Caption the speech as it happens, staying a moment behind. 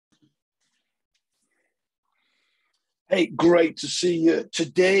Hey, great to see you.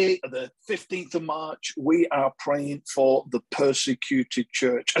 Today, the 15th of March, we are praying for the persecuted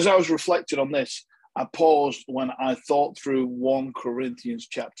church. As I was reflecting on this, I paused when I thought through 1 Corinthians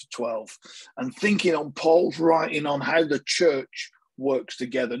chapter 12 and thinking on Paul's writing on how the church works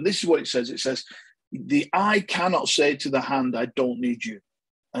together. And this is what it says. It says, the eye cannot say to the hand, I don't need you.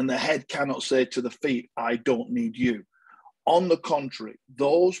 And the head cannot say to the feet, I don't need you. On the contrary,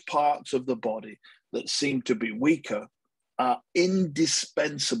 those parts of the body that seem to be weaker are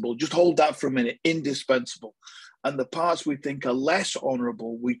indispensable. Just hold that for a minute, indispensable. And the parts we think are less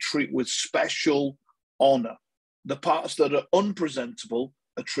honorable, we treat with special honor. The parts that are unpresentable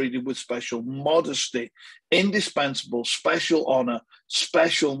are treated with special modesty. Indispensable, special honor,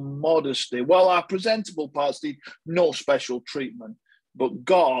 special modesty. Well, our presentable parts need no special treatment, but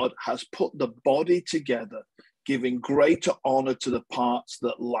God has put the body together, giving greater honor to the parts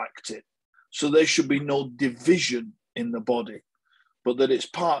that lacked it. So there should be no division in the body, but that its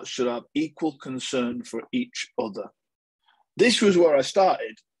parts should have equal concern for each other. This was where I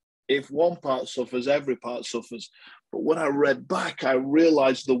started. If one part suffers, every part suffers. But when I read back, I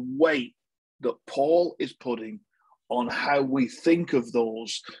realized the weight that Paul is putting on how we think of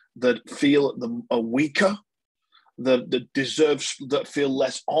those that feel them are weaker, that feel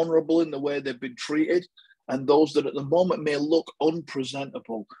less honorable in the way they've been treated, and those that at the moment may look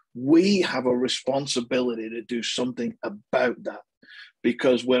unpresentable. We have a responsibility to do something about that,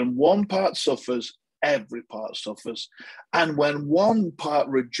 because when one part suffers, every part suffers. And when one part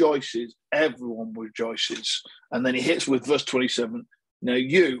rejoices, everyone rejoices. And then he hits with verse 27. Now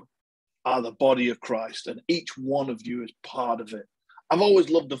you are the body of Christ, and each one of you is part of it. I've always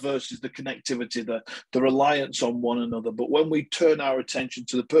loved the verses, the connectivity, the reliance on one another. But when we turn our attention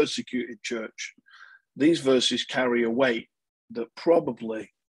to the persecuted church, these verses carry a weight that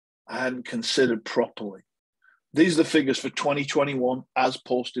probably I hadn't considered properly. These are the figures for 2021 as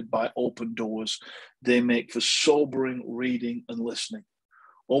posted by Open Doors. They make for sobering reading and listening.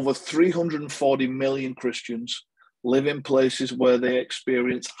 Over 340 million Christians live in places where they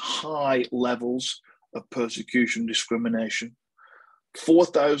experience high levels of persecution, discrimination.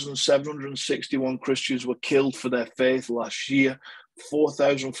 4,761 Christians were killed for their faith last year.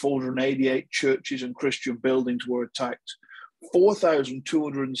 4,488 churches and Christian buildings were attacked.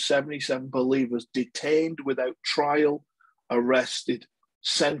 4,277 believers detained without trial, arrested,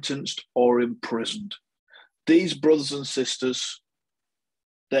 sentenced, or imprisoned. These brothers and sisters,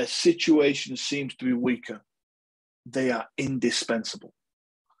 their situation seems to be weaker. They are indispensable.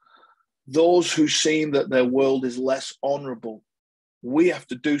 Those who seem that their world is less honorable, we have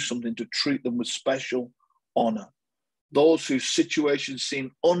to do something to treat them with special honor. Those whose situations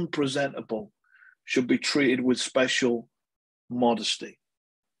seem unpresentable should be treated with special modesty.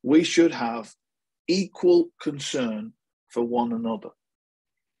 We should have equal concern for one another.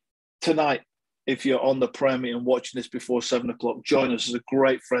 Tonight, if you're on the prayer meeting watching this before 7 o'clock, join us. As a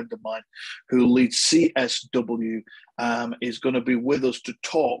great friend of mine who leads CSW is going to be with us to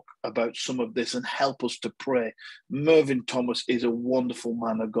talk about some of this and help us to pray. Mervyn Thomas is a wonderful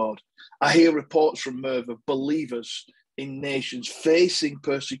man of God. I hear reports from Merv of believers in nations facing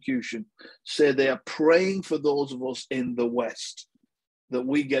persecution say they are praying for those of us in the West, that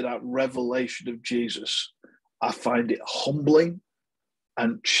we get that revelation of Jesus. I find it humbling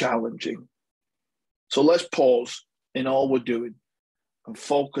and challenging. So let's pause in all we're doing and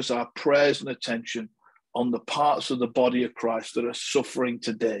focus our prayers and attention on the parts of the body of Christ that are suffering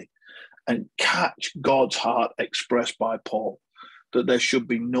today, and catch God's heart expressed by Paul, that there should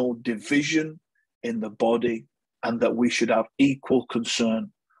be no division in the body and that we should have equal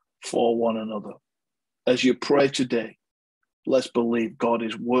concern for one another. As you pray today, let's believe God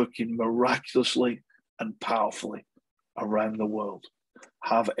is working miraculously and powerfully around the world.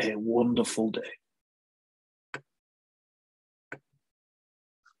 Have a wonderful day.